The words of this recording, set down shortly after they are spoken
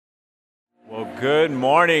Good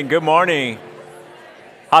morning. Good morning.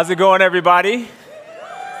 How's it going, everybody?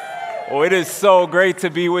 Oh, it is so great to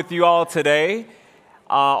be with you all today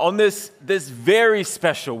on this very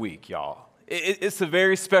special week, y'all. It's a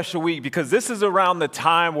very special week because this is around the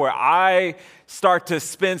time where I start to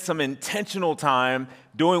spend some intentional time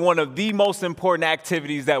doing one of the most important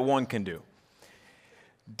activities that one can do.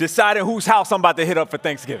 Deciding whose house I'm about to hit up for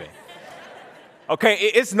Thanksgiving. Okay,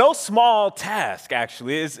 it's no small task,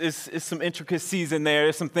 actually. It's some intricacies in there.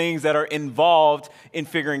 There's some things that are involved in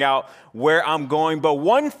figuring out where I'm going. But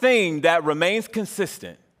one thing that remains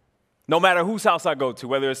consistent, no matter whose house I go to,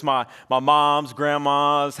 whether it's my mom's,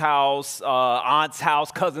 grandma's house, aunt's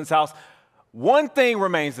house, cousin's house, one thing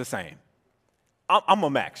remains the same. I'm a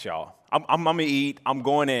max, y'all. I'm going to eat. I'm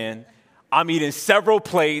going in. I'm eating several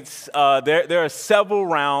plates. There are several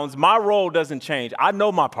rounds. My role doesn't change. I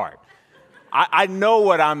know my part. I know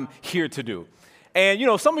what I'm here to do. And, you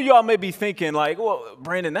know, some of y'all may be thinking like, well,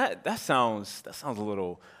 Brandon, that sounds a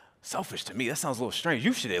little selfish to me. That sounds a little strange.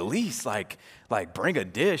 You should at least like bring a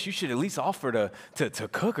dish. You should at least offer to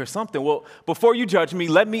cook or something. Well, before you judge me,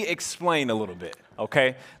 let me explain a little bit,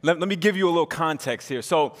 okay? Let me give you a little context here.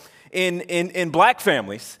 So in black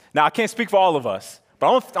families, now I can't speak for all of us,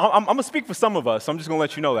 but I'm going to speak for some of us. So I'm just going to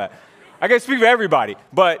let you know that. I can't speak for everybody.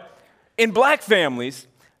 But in black families,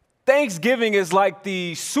 Thanksgiving is like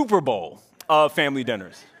the Super Bowl of family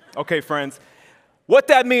dinners. Okay, friends? What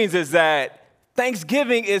that means is that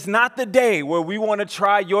Thanksgiving is not the day where we want to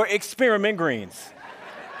try your experiment greens.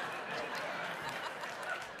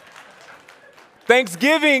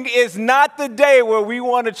 Thanksgiving is not the day where we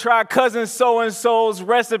want to try cousin so-and-so's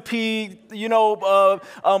recipe, a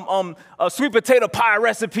sweet potato pie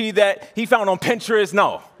recipe that he found on Pinterest.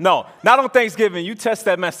 No, not on Thanksgiving. You test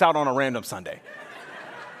that mess out on a random Sunday.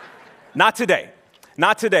 Not today.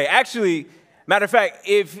 Actually, matter of fact,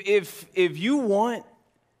 if you want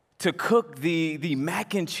to cook the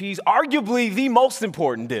mac and cheese, arguably the most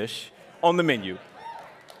important dish on the menu,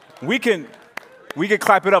 we can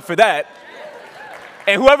clap it up for that.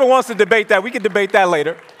 And whoever wants to debate that, we can debate that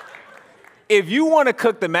later. If you want to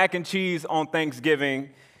cook the mac and cheese on Thanksgiving,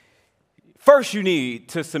 first you need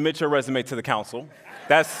to submit your resume to the council.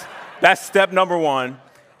 That's step number one.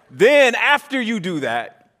 Then after you do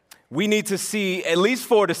that, we need to see at least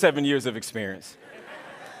 4 to 7 years of experience.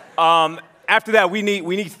 After that, we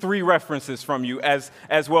need 3 references from you as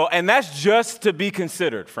well, and that's just to be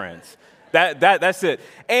considered, friends. That's it.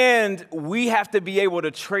 And we have to be able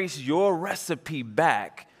to trace your recipe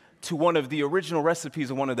back to one of the original recipes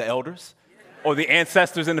of one of the elders or the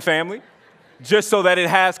ancestors in the family, just so that it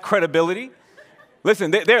has credibility.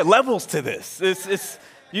 Listen, there are levels to this.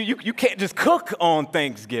 You can't just cook on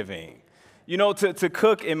Thanksgiving. You know, to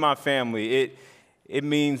cook in my family, it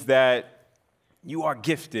means that you are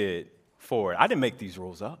gifted for it. I didn't make these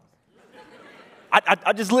rules up.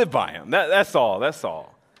 I just live by them. That's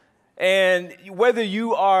all. And whether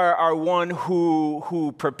you are one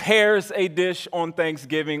who prepares a dish on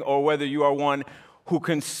Thanksgiving or whether you are one who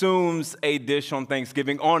consumes a dish on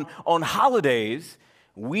Thanksgiving, on holidays,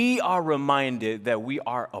 we are reminded that we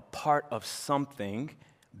are a part of something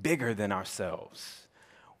bigger than ourselves.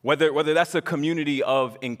 Whether that's a community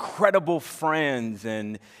of incredible friends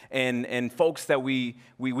and folks that we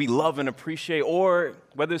love and appreciate, or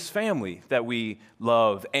whether it's family that we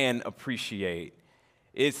love and appreciate.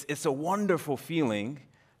 It's a wonderful feeling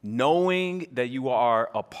knowing that you are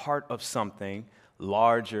a part of something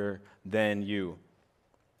larger than you.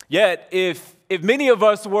 Yet, if many of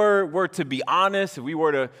us were to be honest, if we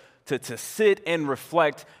were to sit and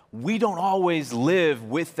reflect, we don't always live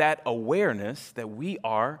with that awareness that we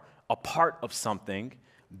are a part of something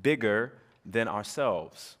bigger than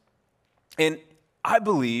ourselves. And I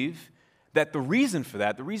believe that the reason for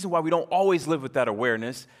that, the reason why we don't always live with that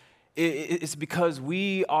awareness, is because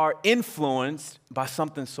we are influenced by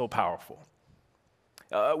something so powerful.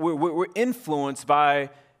 We're influenced by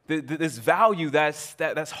this value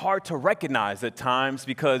that's hard to recognize at times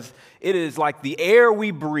because it is like the air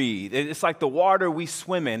we breathe. It's like the water we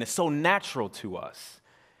swim in. It's so natural to us.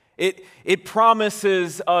 It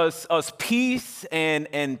promises us peace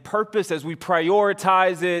and purpose as we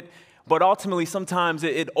prioritize it, but ultimately sometimes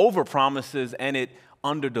it overpromises and it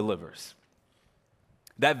underdelivers.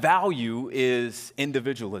 That value is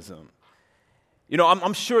individualism. You know,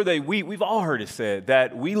 I'm sure that we've all heard it said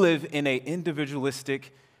that we live in an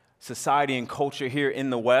individualistic society and culture here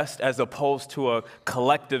in the West as opposed to a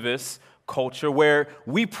collectivist culture where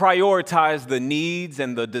we prioritize the needs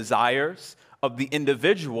and the desires of the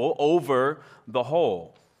individual over the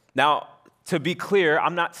whole. Now, to be clear,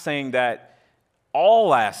 I'm not saying that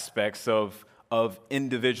all aspects of of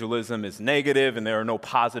individualism is negative and there are no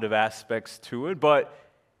positive aspects to it, but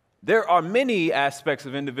there are many aspects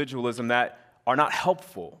of individualism that are not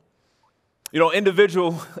helpful. You know,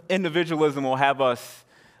 individualism will have us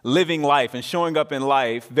living life and showing up in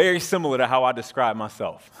life very similar to how I describe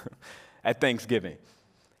myself at Thanksgiving,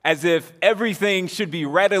 as if everything should be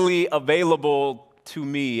readily available to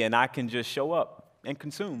me and I can just show up and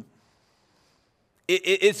consume.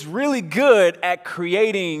 It's really good at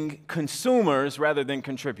creating consumers rather than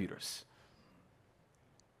contributors.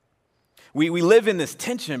 We live in this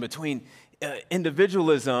tension between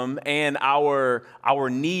individualism and our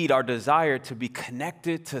need, our desire to be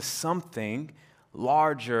connected to something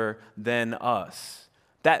larger than us.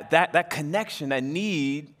 That connection, that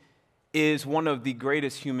need is one of the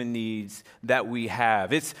greatest human needs that we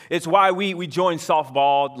have. It's why we join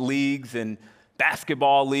softball leagues and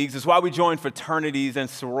basketball leagues. It's why we join fraternities and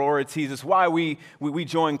sororities. It's why we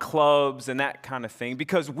join clubs and that kind of thing,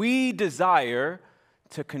 because we desire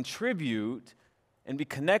to contribute and be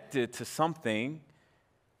connected to something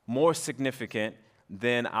more significant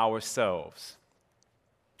than ourselves.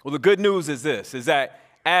 Well, the good news is this, is that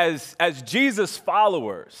as Jesus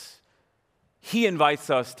followers, he invites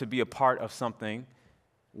us to be a part of something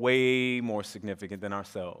way more significant than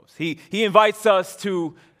ourselves. He invites us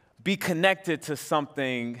to be connected to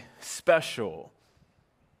something special.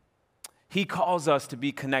 He calls us to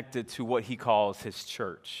be connected to what he calls his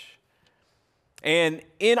church. And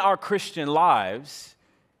in our Christian lives,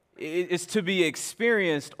 it's to be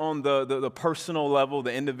experienced on the personal level,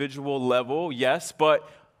 the individual level, yes, but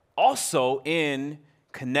also in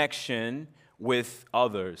connection with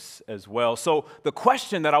others as well. So the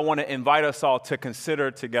question that I want to invite us all to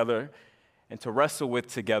consider together and to wrestle with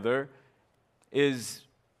together is,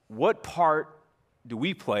 what part do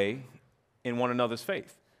we play in one another's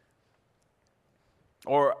faith?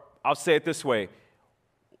 Or I'll say it this way,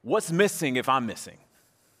 what's missing if I'm missing?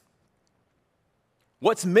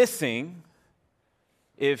 What's missing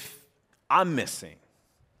if I'm missing?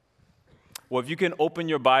 Well, if you can open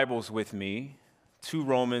your Bibles with me to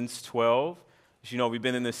Romans 12. As you know, we've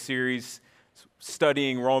been in this series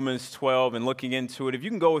studying Romans 12 and looking into it. If you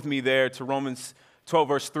can go with me there to Romans 12,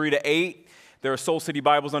 verse 3 to 8. There are Soul City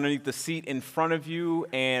Bibles underneath the seat in front of you,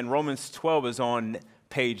 and Romans 12 is on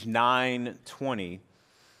page 920.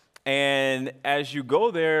 And as you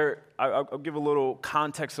go there, I'll give a little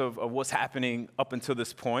context of what's happening up until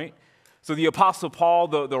this point. So the Apostle Paul,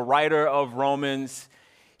 the writer of Romans,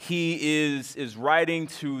 he is writing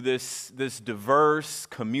to this diverse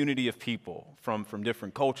community of people from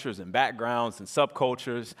different cultures and backgrounds and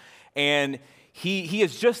subcultures. And he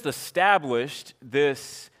has just established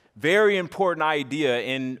this very important idea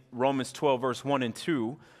in Romans 12, verse 1 and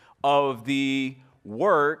 2, of the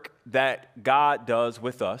work that God does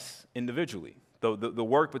with us individually, the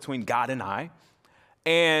work between God and I.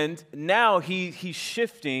 And now he's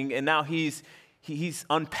shifting, and now he's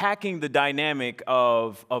unpacking the dynamic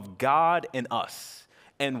of God and us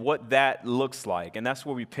and what that looks like. And that's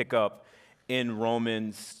where we pick up in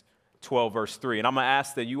Romans 12, verse 3. And I'm going to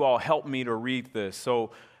ask that you all help me to read this.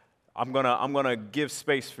 So I'm gonna give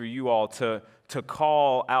space for you all to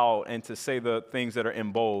call out and to say the things that are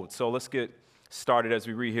in bold. So let's get started as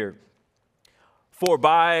we read here. For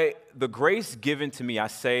by the grace given to me, I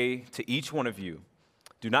say to each one of you,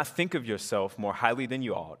 do not think of yourself more highly than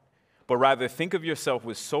you ought, but rather think of yourself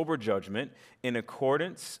with sober judgment in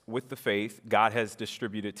accordance with the faith God has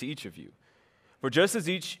distributed to each of you. For just as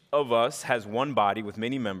each of us has one body with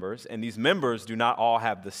many members, and these members do not all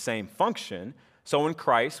have the same function, so in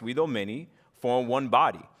Christ, we, though many, form one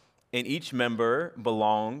body, and each member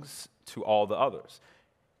belongs to all the others.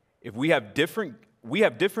 If we have different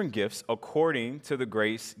gifts according to the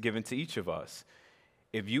grace given to each of us.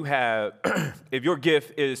 If your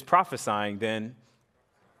gift is prophesying, then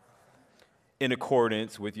in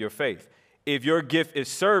accordance with your faith. If your gift is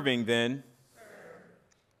serving, then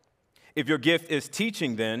if your gift is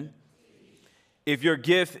teaching, then if your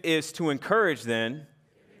gift is to encourage, then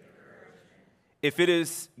if it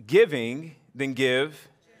is giving, then give.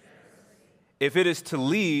 If it is to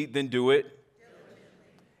lead, then do it.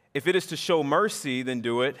 If it is to show mercy, then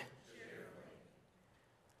do it.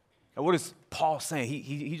 And what is Paul saying?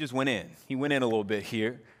 He just went in. He went in a little bit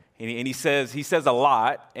here. And he says a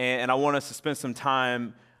lot. And I want us to spend some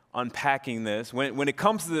time unpacking this. When it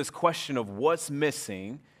comes to this question of what's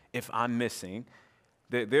missing, if I'm missing,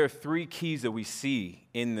 there are three keys that we see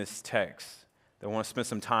in this text that I want to spend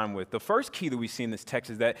some time with. The first key that we see in this text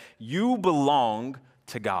is that you belong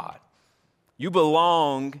to God. You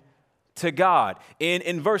belong to God.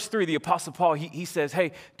 In verse 3, the Apostle Paul, he says,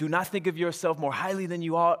 hey, do not think of yourself more highly than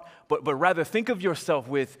you ought, but rather think of yourself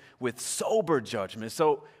with sober judgment.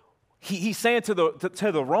 So he's saying to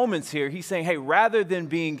the Romans here, he's saying, hey, rather than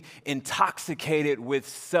being intoxicated with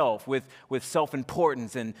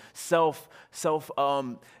self-importance and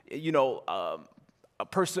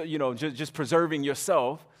just preserving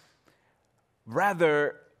yourself,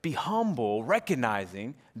 rather be humble,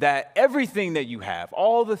 recognizing that everything that you have,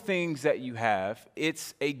 all the things that you have,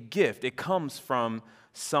 it's a gift. It comes from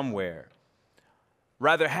somewhere.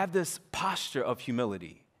 Rather have this posture of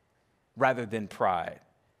humility rather than pride,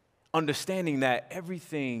 understanding that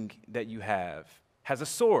everything that you have has a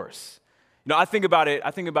source. I think about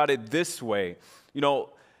it this way.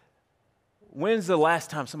 When's the last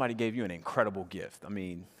time somebody gave you an incredible gift? I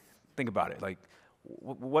mean, think about it. Like,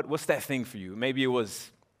 what's that thing for you? Maybe it was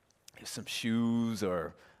some shoes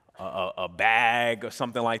or a bag or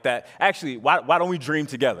something like that. Actually, why don't we dream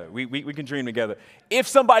together? We can dream together. If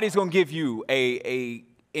somebody's going to give you a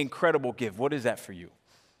incredible gift, what is that for you?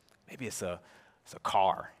 Maybe it's a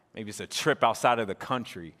car. Maybe it's a trip outside of the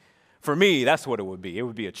country. For me, that's what it would be. It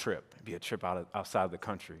would be a trip. It'd be a trip outside of the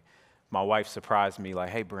country. My wife surprised me like,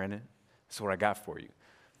 hey, Brandon, this is what I got for you.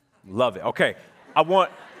 Love it. Okay, I'm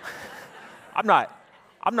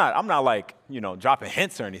not like, dropping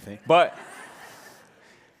hints or anything, but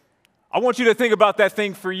I want you to think about that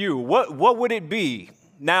thing for you. What would it be?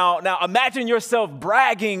 Now imagine yourself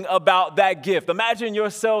bragging about that gift. Imagine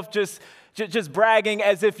yourself just bragging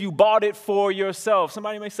as if you bought it for yourself.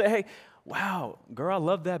 Somebody may say, hey, wow, girl, I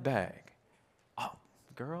love that bag. Oh,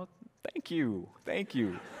 girl, thank you.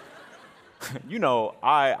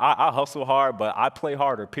 I hustle hard, but I play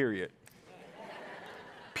harder, period.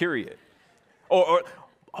 Or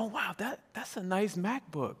oh, wow, that's a nice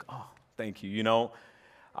MacBook. Oh, thank you.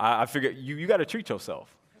 I figure you got to treat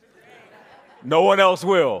yourself. No one else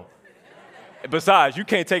will. Besides, you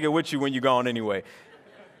can't take it with you when you're gone anyway.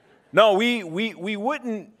 No, we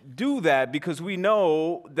wouldn't do that because we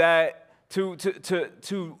know that to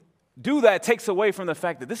do that takes away from the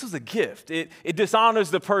fact that this is a gift. It dishonors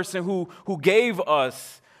the person who gave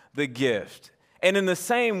us the gift. And in the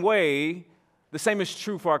same way, the same is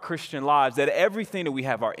true for our Christian lives, that everything that we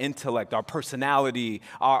have, our intellect, our personality,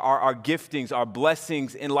 our giftings, our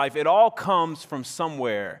blessings in life, it all comes from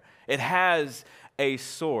somewhere. It has a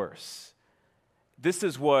source. This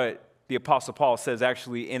is what the Apostle Paul says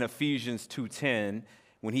actually in Ephesians 2:10,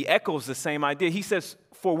 when he echoes the same idea. He says,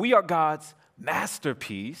 for we are God's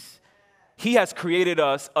masterpiece. He has created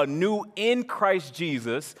us anew in Christ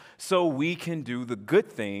Jesus so we can do the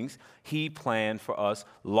good things he planned for us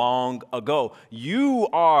long ago. You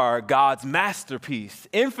are God's masterpiece.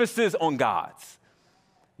 Emphasis on God's.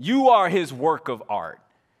 You are his work of art.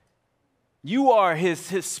 You are his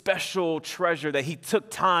special treasure that he took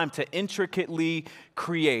time to intricately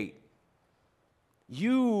create.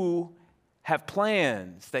 You have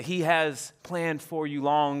plans that he has planned for you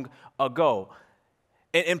long ago.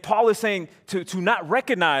 And Paul is saying to not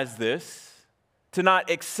recognize this, to not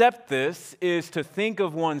accept this, is to think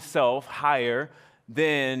of oneself higher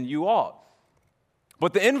than you ought.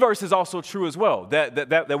 But the inverse is also true as well,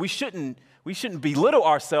 that we shouldn't belittle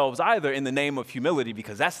ourselves either in the name of humility,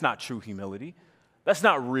 because that's not true humility. That's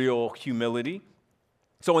not real humility.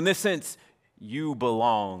 So in this sense, you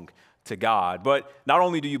belong to God. But not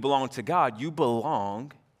only do you belong to God, you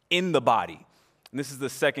belong in the body. And this is the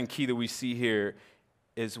second key that we see here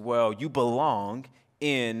as well. You belong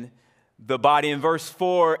in the body. In verse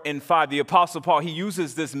 4 and 5, the Apostle Paul, he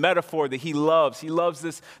uses this metaphor that he loves. He loves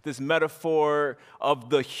this metaphor of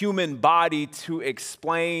the human body to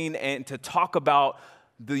explain and to talk about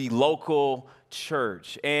the local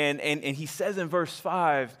church. And he says in verse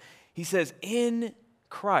 5, he says, in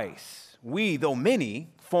Christ, we, though many,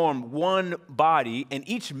 form one body, and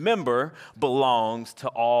each member belongs to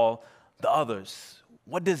all the others.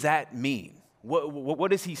 What does that mean?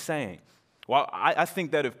 What is he saying? Well, I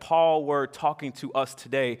think that if Paul were talking to us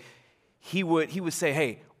today, he would say,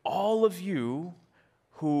 hey, all of you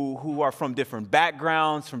who are from different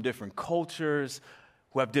backgrounds, from different cultures,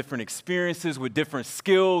 who have different experiences with different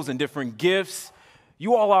skills and different gifts,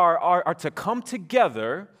 you all are to come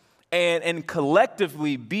together and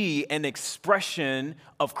collectively be an expression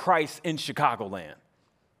of Christ in Chicagoland.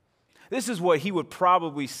 This is what he would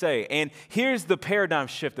probably say. And here's the paradigm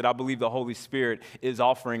shift that I believe the Holy Spirit is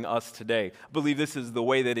offering us today. I believe this is the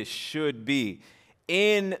way that it should be.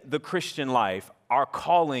 In the Christian life, our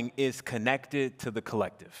calling is connected to the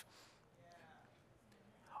collective.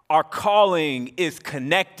 Our calling is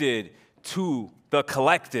connected to the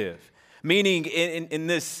collective. Meaning in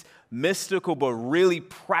this mystical but really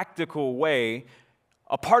practical way,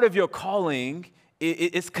 a part of your calling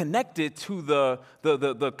is connected to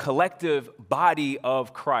the collective body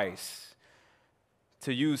of Christ.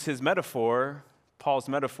 To use his metaphor, Paul's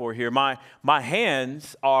metaphor here, my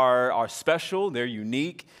hands are special, they're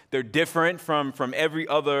unique, they're different from every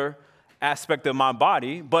other aspect of my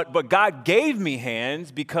body, but God gave me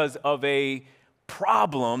hands because of a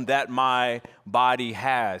problem that my body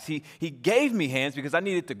has. He gave me hands because I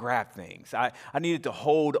needed to grab things. I needed to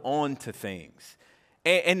hold on to things.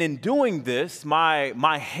 And in doing this,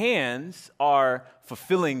 my hands are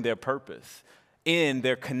fulfilling their purpose in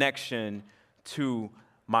their connection to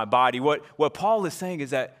my body. What Paul is saying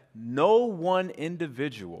is that no one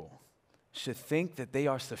individual should think that they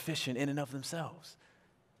are sufficient in and of themselves.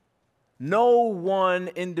 No one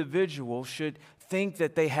individual should think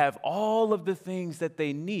that they have all of the things that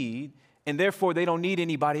they need, and therefore they don't need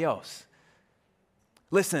anybody else.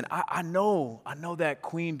 Listen, I know that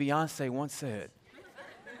Queen Beyonce once said,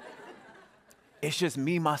 "It's just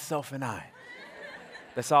me, myself, and I.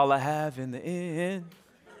 That's all I have in the end.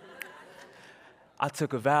 I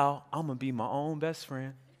took a vow, I'm gonna be my own best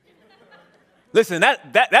friend." Listen,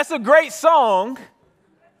 that's a great song.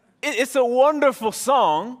 It's a wonderful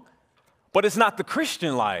song, but it's not the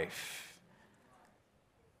Christian life.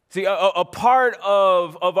 See, a part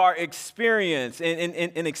of our experience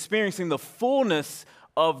in experiencing the fullness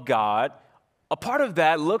of God, a part of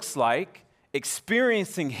that looks like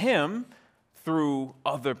experiencing Him through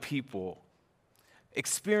other people,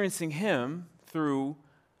 experiencing Him through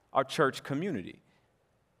our church community.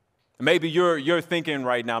 Maybe you're thinking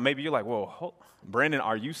right now, maybe you're like, well, Brandon,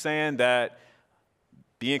 are you saying that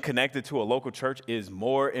being connected to a local church is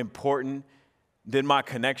more important than my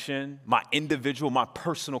connection, my individual, my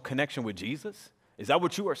personal connection with Jesus? Is that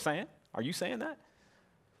what you are saying? Are you saying that?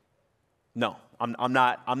 No, I'm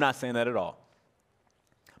not saying that at all.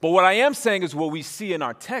 But what I am saying is what we see in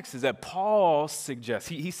our text is that Paul suggests,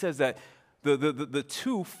 he says that the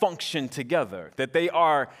two function together, that they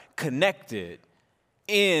are connected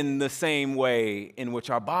in the same way in which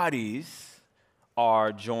our bodies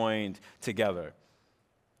are joined together.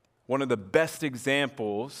 One of the best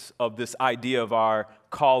examples of this idea of our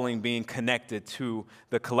calling being connected to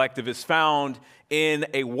the collective is found in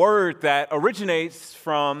a word that originates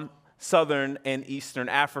from Southern and Eastern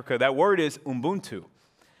Africa. That word is Ubuntu.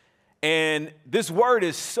 And this word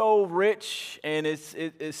is so rich and it's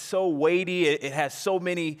so weighty. It has so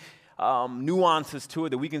many nuances to it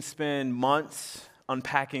that we can spend months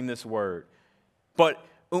unpacking this word. But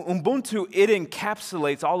Ubuntu, it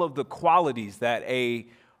encapsulates all of the qualities that a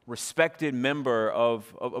respected member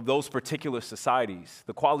of those particular societies,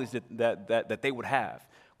 the qualities that they would have.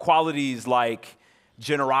 Qualities like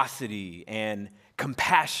generosity and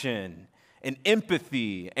compassion and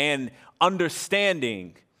empathy and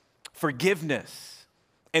understanding, forgiveness,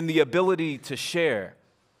 and the ability to share.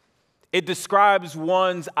 It describes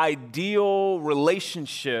one's ideal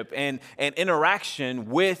relationship and interaction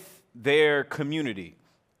with their community.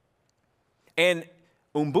 And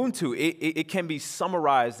Ubuntu, it can be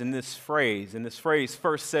summarized in this phrase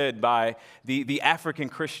first said by the African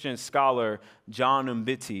Christian scholar John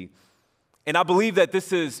Mbiti. And I believe that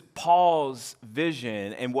this is Paul's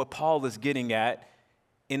vision and what Paul is getting at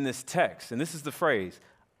in this text. And this is the phrase,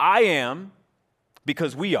 I am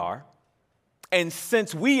because we are, and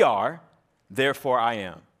since we are, therefore I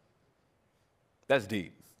am. That's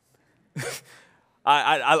deep.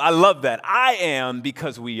 I love that. I am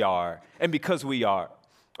because we are, and because we are.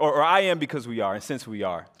 Or I am because we are, and since we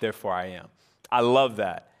are, therefore I am. I love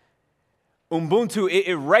that. Ubuntu,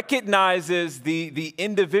 it recognizes the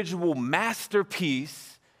individual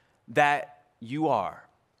masterpiece that you are,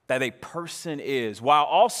 that a person is, while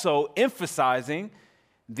also emphasizing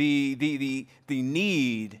the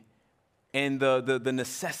need and the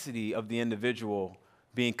necessity of the individual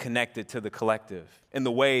being connected to the collective in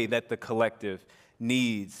the way that the collective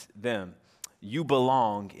needs them. You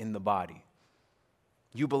belong in the body.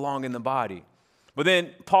 You belong in the body. But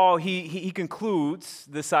then Paul, he concludes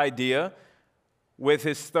this idea with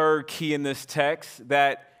his third key in this text,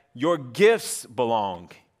 that your gifts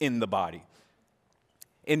belong in the body.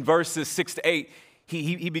 In verses 6 to 8,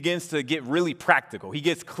 he begins to get really practical. He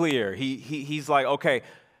gets clear. He's like, okay,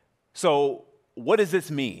 so what does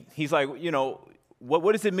this mean? He's like,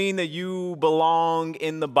 what does it mean that you belong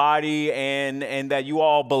in the body and that you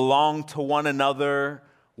all belong to one another?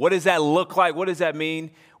 What does that look like? What does that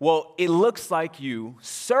mean? Well, it looks like you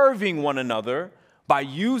serving one another by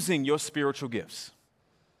using your spiritual gifts.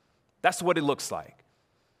 That's what it looks like.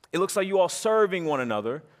 It looks like you all serving one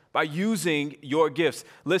another by using your gifts.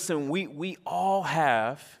 Listen, we all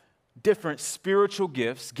have different spiritual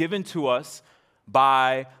gifts given to us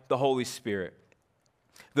by the Holy Spirit.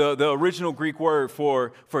 The original Greek word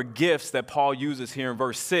for gifts that Paul uses here in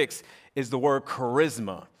verse 6 is the word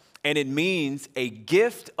charisma, and it means a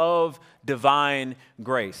gift of divine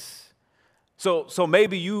grace. So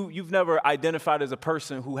maybe you've never identified as a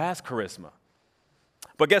person who has charisma.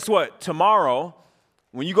 But guess what? Tomorrow,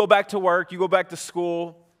 when you go back to work, you go back to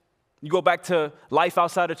school, you go back to life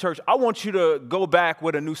outside of church, I want you to go back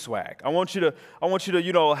with a new swag. I want you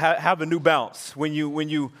to have a new bounce when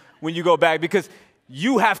you go back, because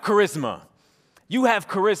you have charisma. You have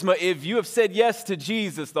charisma. If you have said yes to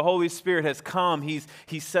Jesus, the Holy Spirit has come. He's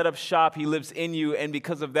set up shop. He lives in you. And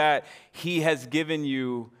because of that, he has given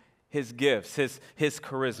you his gifts, his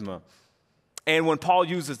charisma. And when Paul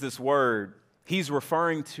uses this word, he's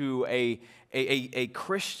referring to a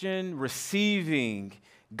Christian receiving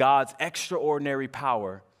God's extraordinary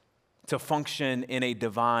power to function in a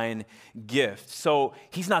divine gift. So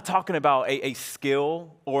he's not talking about a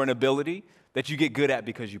skill or an ability that you get good at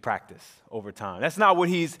because you practice over time. That's not what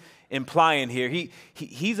he's implying here.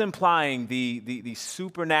 He's implying the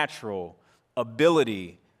supernatural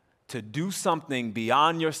ability to do something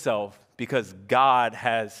beyond yourself because God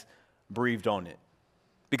has breathed on it,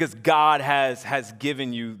 because God has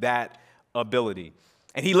given you that ability.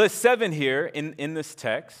 And he lists 7 here in this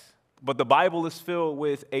text, but the Bible is filled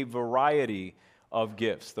with a variety of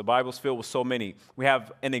gifts. The Bible's filled with so many. We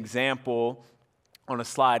have an example on a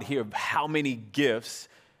slide here of how many gifts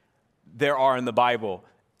there are in the Bible.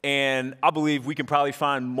 And I believe we can probably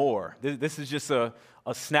find more. This is just a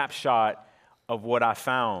snapshot of what I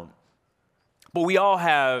found. But we all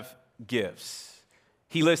have gifts.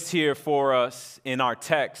 He lists here for us in our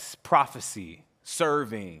text prophecy,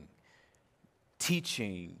 serving,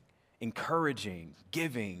 teaching, encouraging,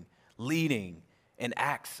 giving, leading, and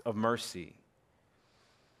acts of mercy.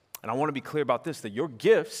 And I want to be clear about this, that your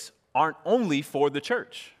gifts aren't only for the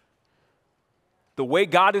church. The way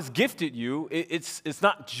God has gifted you, it's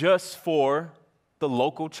not just for the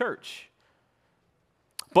local church.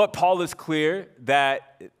 But Paul is clear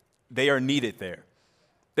that they are needed there.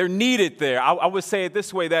 They're needed there. I would say it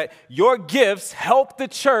this way, that your gifts help the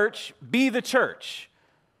church be the church.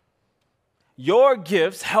 Your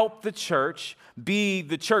gifts help the church be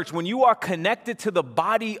the church. When you are connected to the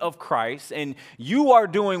body of Christ and you are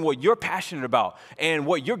doing what you're passionate about and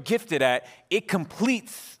what you're gifted at, it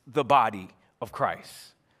completes the body of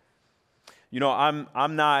Christ. You know,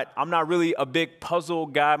 I'm not really a big puzzle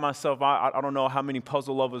guy myself. I don't know how many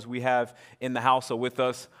puzzle lovers we have in the house or with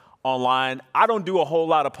us online. I don't do a whole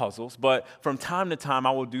lot of puzzles, but from time to time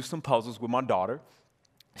I will do some puzzles with my daughter.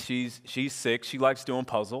 She's 6. She likes doing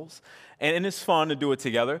puzzles, and it's fun to do it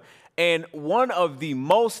together. And one of the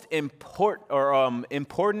most important,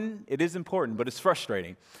 it is important, but it's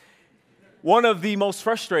frustrating. One of the most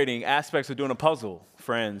frustrating aspects of doing a puzzle,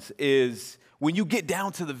 friends, is when you get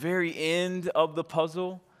down to the very end of the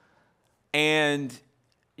puzzle and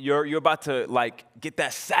you're about to get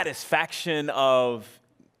that satisfaction of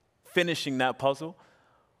finishing that puzzle,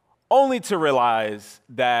 only to realize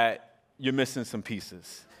that you're missing some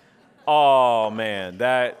pieces. Oh man,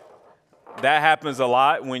 that happens a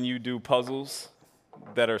lot when you do puzzles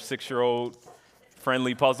that are 6-year-old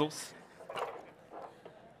friendly puzzles.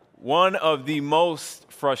 One of the most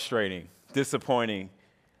frustrating, disappointing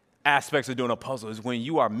aspects of doing a puzzle is when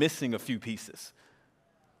you are missing a few pieces,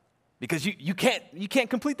 because you can't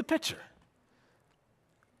complete the picture.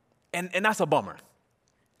 And that's a bummer.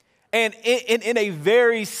 And in a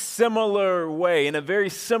very similar way, in a very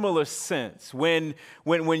similar sense, when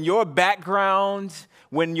your background,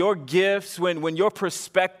 when your gifts, when your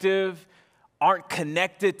perspective aren't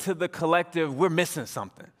connected to the collective, we're missing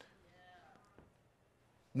something.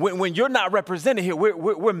 When you're not represented here,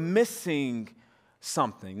 we're missing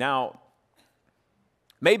something. Now,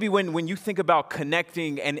 maybe when you think about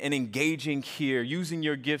connecting and engaging here, using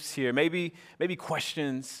your gifts here, maybe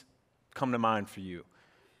questions come to mind for you.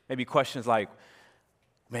 Maybe questions like,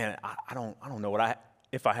 man, I don't know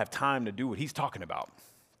if I have time to do what he's talking about.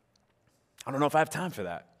 I don't know if I have time for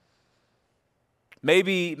that.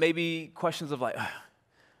 Maybe questions of like,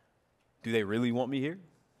 do they really want me here?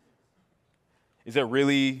 Is there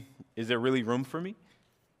really room for me?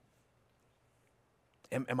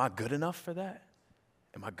 Am I good enough for that?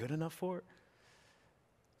 Am I good enough for it?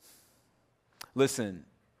 Listen,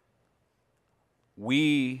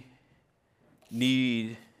 we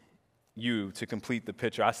need you to complete the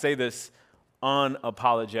picture. I say this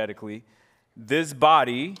unapologetically. This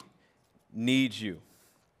body needs you.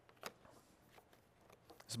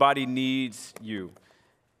 This body needs you.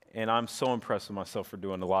 And I'm so impressed with myself for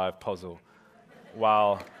doing the live puzzle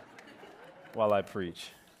while while I preach.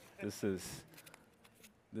 This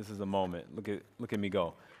is a moment. Look at me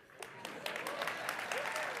go.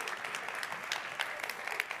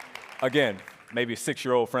 Again, maybe a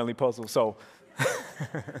 6-year-old friendly puzzle. So,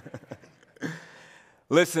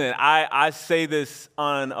 listen, I say this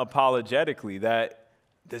unapologetically that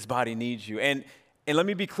this body needs you. And let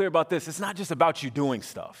me be clear about this. It's not just about you doing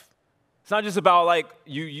stuff. It's not just about like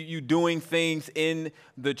you doing things in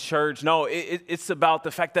the church. No, it's about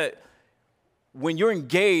the fact that when you're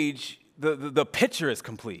engaged, the picture is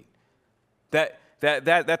complete. That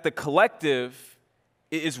the collective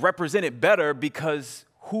is represented better because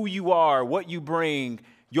who you are, what you bring,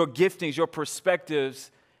 your giftings, your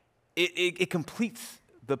perspectives, it completes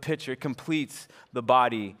the picture. It completes the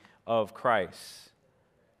body of Christ.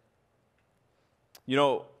 You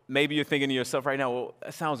know, maybe you're thinking to yourself right now, well,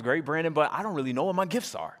 that sounds great, Brandon, but I don't really know what my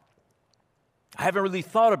gifts are. I haven't really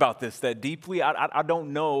thought about this that deeply. I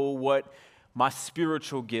don't know what my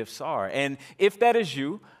spiritual gifts are. And if that is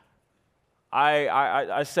you,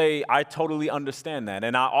 I say I totally understand that.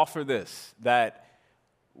 And I offer this, that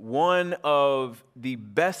one of the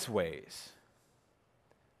best ways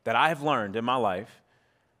that I have learned in my life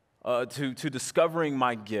to discovering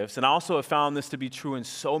my gifts, and I also have found this to be true in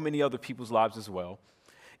so many other people's lives as well,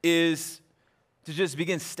 is to just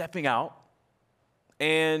begin stepping out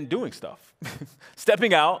and doing stuff.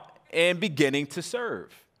 Stepping out and beginning to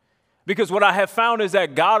serve. Because what I have found is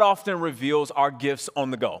that God often reveals our gifts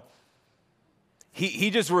on the go. He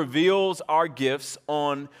just reveals our gifts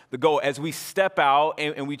on the go as we step out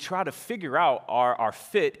and we try to figure out our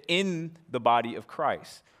fit in the body of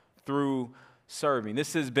Christ through serving.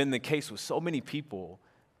 This has been the case with so many people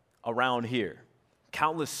around here.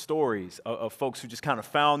 Countless stories of folks who just kind of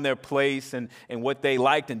found their place and what they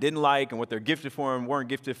liked and didn't like and what they're gifted for and weren't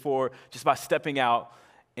gifted for just by stepping out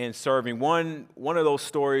and serving. One of those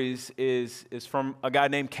stories is from a guy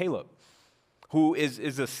named Caleb, who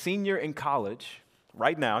is a senior in college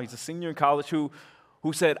right now. He's a senior in college who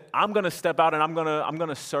said, I'm going to step out and I'm going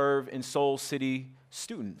to serve in Soul City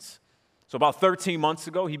students. So about 13 months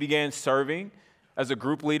ago, he began serving as a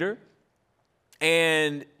group leader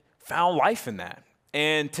and found life in that.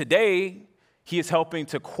 And today, he is helping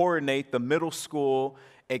to coordinate the middle school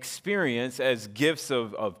experience as gifts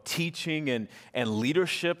of teaching and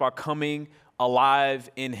leadership are coming alive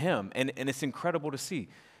in him. And it's incredible to see.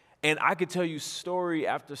 And I could tell you story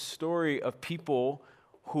after story of people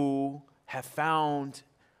who have found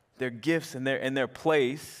their gifts and their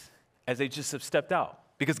place as they just have stepped out.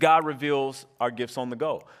 Because God reveals our gifts on the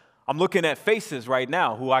go. I'm looking at faces right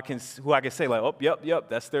now who I can say like, oh, yep,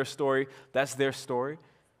 that's their story. That's their story.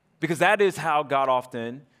 Because that is how God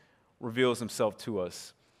often reveals himself to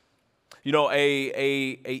us. You know,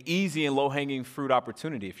 a easy and low-hanging fruit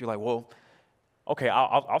opportunity. If you're like, well, okay,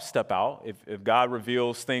 I'll step out. If God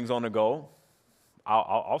reveals things on the go,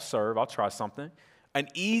 I'll serve. I'll try something. An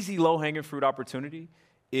easy, low-hanging fruit opportunity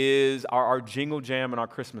is our Jingle Jam and our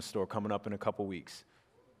Christmas store coming up in a couple weeks.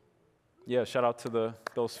 Yeah, shout out to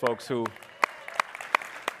those folks who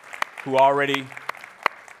already,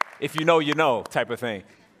 if you know type of thing.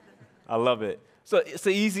 I love it. So it's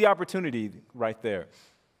an easy opportunity right there.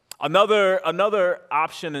 Another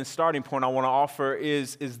option and starting point I want to offer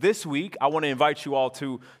is this week, I want to invite you all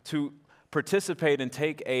to participate and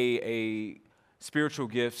take a spiritual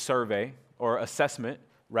gift survey or assessment,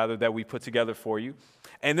 rather, that we put together for you.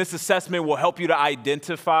 And this assessment will help you to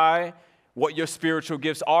identify what your spiritual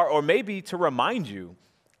gifts are, or maybe to remind you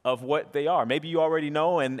of what they are. Maybe you already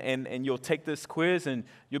know, and you'll take this quiz and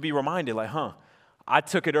you'll be reminded, like, I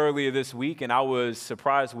took it earlier this week and I was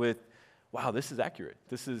surprised with, wow, this is accurate.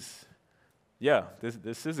 This is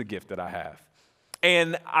a gift that I have.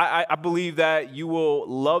 And I believe that you will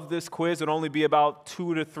love this quiz. It'll only be about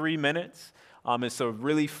 2 to 3 minutes. It's a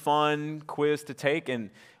really fun quiz to take, and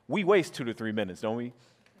we waste 2 to 3 minutes, don't we,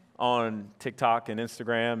 on TikTok and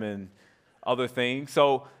Instagram and other things.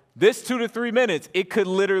 So this 2 to 3 minutes, it could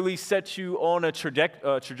literally set you on a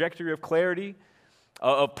trajectory of clarity,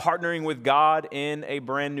 of partnering with God in a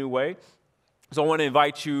brand new way. So I want to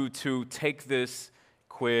invite you to take this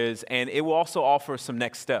quiz, and it will also offer some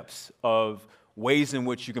next steps of ways in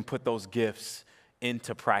which you can put those gifts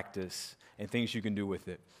into practice and things you can do with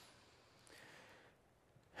it.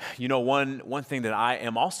 You know, one thing that I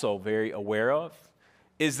am also very aware of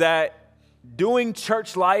is that doing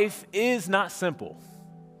church life is not simple.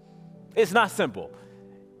 It's not simple.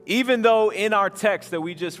 Even though in our text that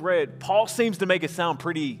we just read, Paul seems to make it sound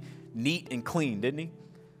pretty neat and clean, didn't he?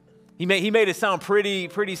 He made it sound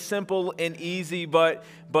pretty simple and easy, but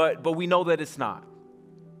we know that it's not.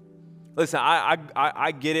 Listen,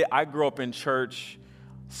 I get it. I grew up in church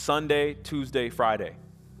Sunday, Tuesday, Friday.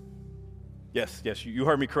 Yes, you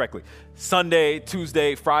heard me correctly. Sunday,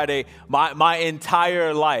 Tuesday, Friday, my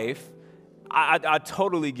entire life, I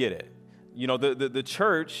totally get it. You know, the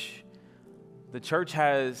church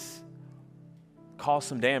has caused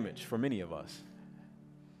some damage for many of us.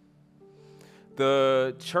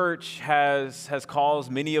 The church has caused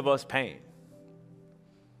many of us pain.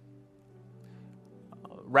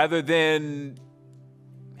 Rather than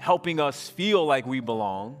helping us feel like we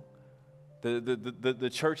belong, the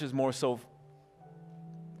church has more so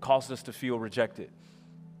caused us to feel rejected.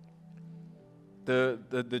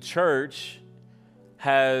 The church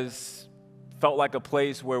has felt like a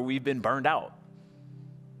place where we've been burned out,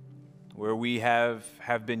 where we have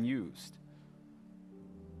been used.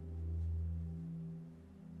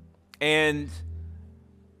 And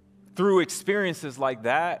through experiences like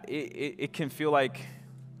that, it can feel like,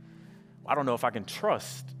 I don't know if I can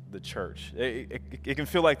trust the church. It can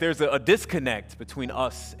feel like there's a disconnect between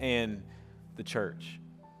us and the church.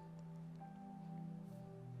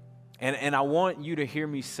 And I want you to hear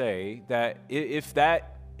me say that if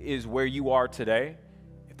that is where you are today,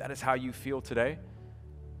 if that is how you feel today,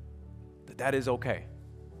 that is okay.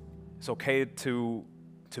 It's okay to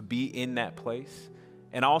be in that place.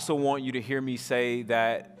 And I also want you to hear me say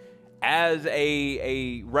that as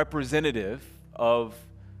a representative of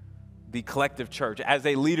the collective church, as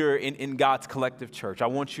a leader in God's collective church, I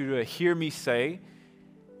want you to hear me say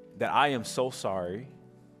that I am so sorry,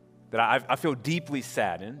 that I feel deeply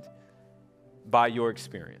saddened by your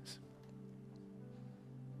experience.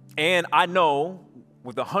 And I know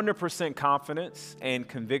with 100% confidence and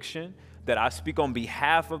conviction that I speak on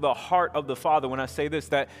behalf of the heart of the Father when I say this,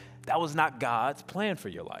 that was not God's plan for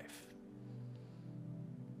your life.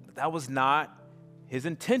 That was not his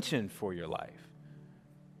intention for your life.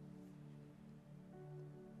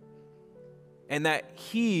 And that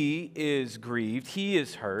he is grieved, he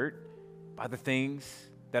is hurt by the things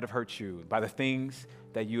that have hurt you, by the things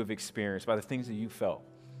that you have experienced, by the things that you felt.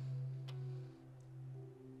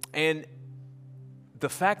 And the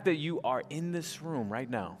fact that you are in this room right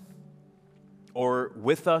now, or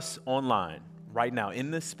with us online right now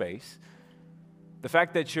in this space, the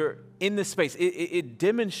fact that you're in this space, it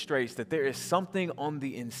demonstrates that there is something on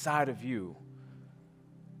the inside of you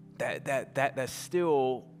that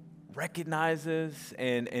still recognizes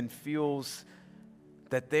and feels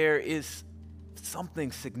that there is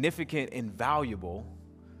something significant and valuable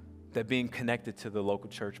that being connected to the local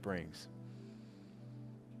church brings.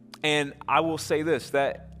 And I will say this,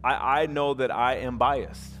 that I know that I am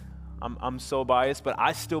biased. I'm so biased, but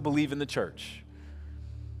I still believe in the church.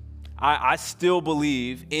 I still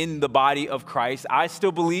believe in the body of Christ. I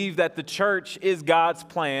still believe that the church is God's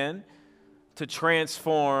plan to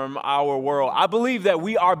transform our world. I believe that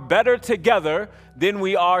we are better together than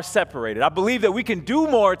we are separated. I believe that we can do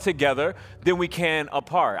more together than we can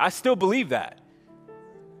apart. I still believe that.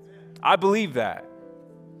 I believe that.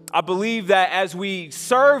 I believe that as we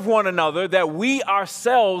serve one another, that we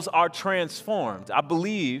ourselves are transformed. I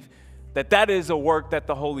believe that is a work that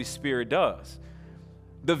the Holy Spirit does.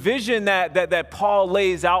 The vision that Paul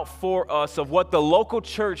lays out for us of what the local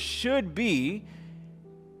church should be,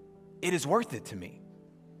 it is worth it to me.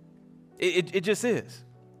 It just is.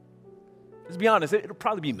 Let's be honest, it'll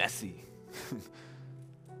probably be messy.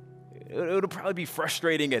 It'll probably be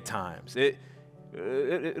frustrating at times.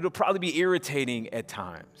 It'll probably be irritating at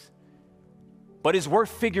times. But it's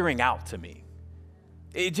worth figuring out to me.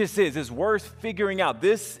 It just is. It's worth figuring out.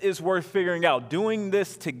 This is worth figuring out. Doing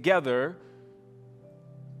this together,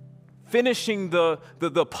 finishing the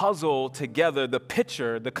puzzle together, the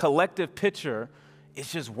picture, the collective picture,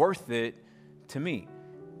 it's just worth it to me.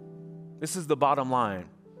 This is the bottom line.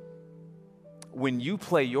 When you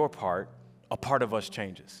play your part, a part of us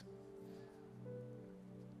changes.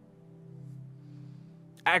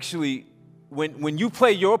 Actually, when you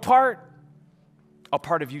play your part, a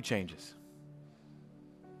part of you changes.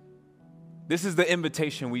 This is the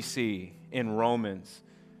invitation we see in Romans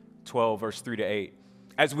 12, verse 3-8.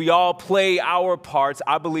 As we all play our parts,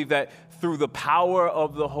 I believe that through the power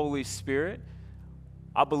of the Holy Spirit,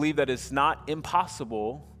 I believe that it's not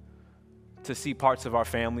impossible to see parts of our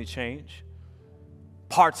family change,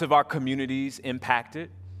 parts of our communities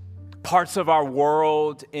impacted, parts of our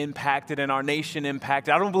world impacted, and our nation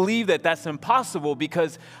impacted. I don't believe that that's impossible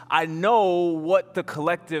because I know what the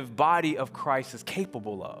collective body of Christ is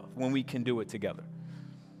capable of when we can do it together.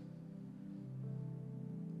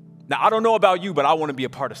 Now, I don't know about you, but I want to be a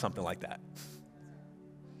part of something like that.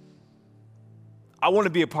 I want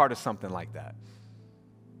to be a part of something like that.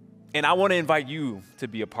 And I want to invite you to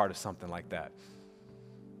be a part of something like that.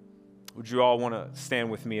 Would you all want to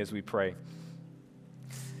stand with me as we pray?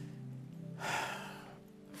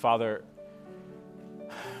 Father,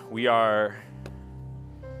 we are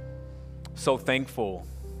so thankful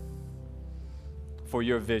for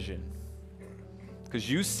your vision, because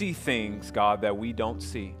you see things, God, that we don't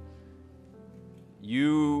see.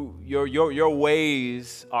 Your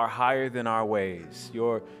ways are higher than our ways.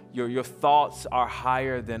 Your thoughts are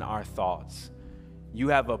higher than our thoughts. You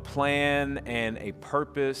have a plan and a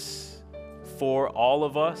purpose for all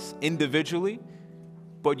of us individually,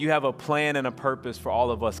 but you have a plan and a purpose for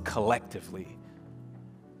all of us collectively.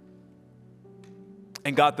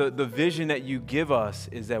 And God, the vision that you give us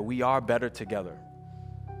is that we are better together.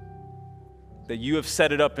 That you have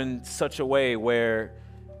set it up in such a way where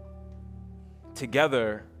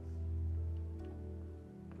together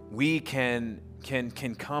we can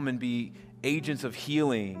come and be agents of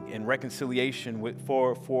healing and reconciliation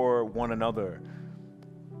for one another,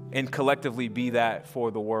 and collectively be that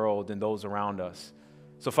for the world and those around us.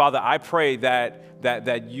 So Father, I pray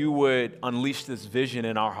that you would unleash this vision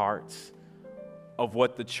in our hearts of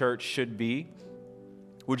what the church should be.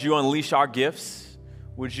 Would you unleash our gifts?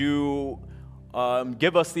 Would you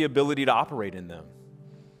give us the ability to operate in them?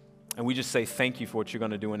 And we just say thank you for what you're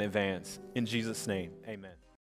going to do in advance. In Jesus' name, amen.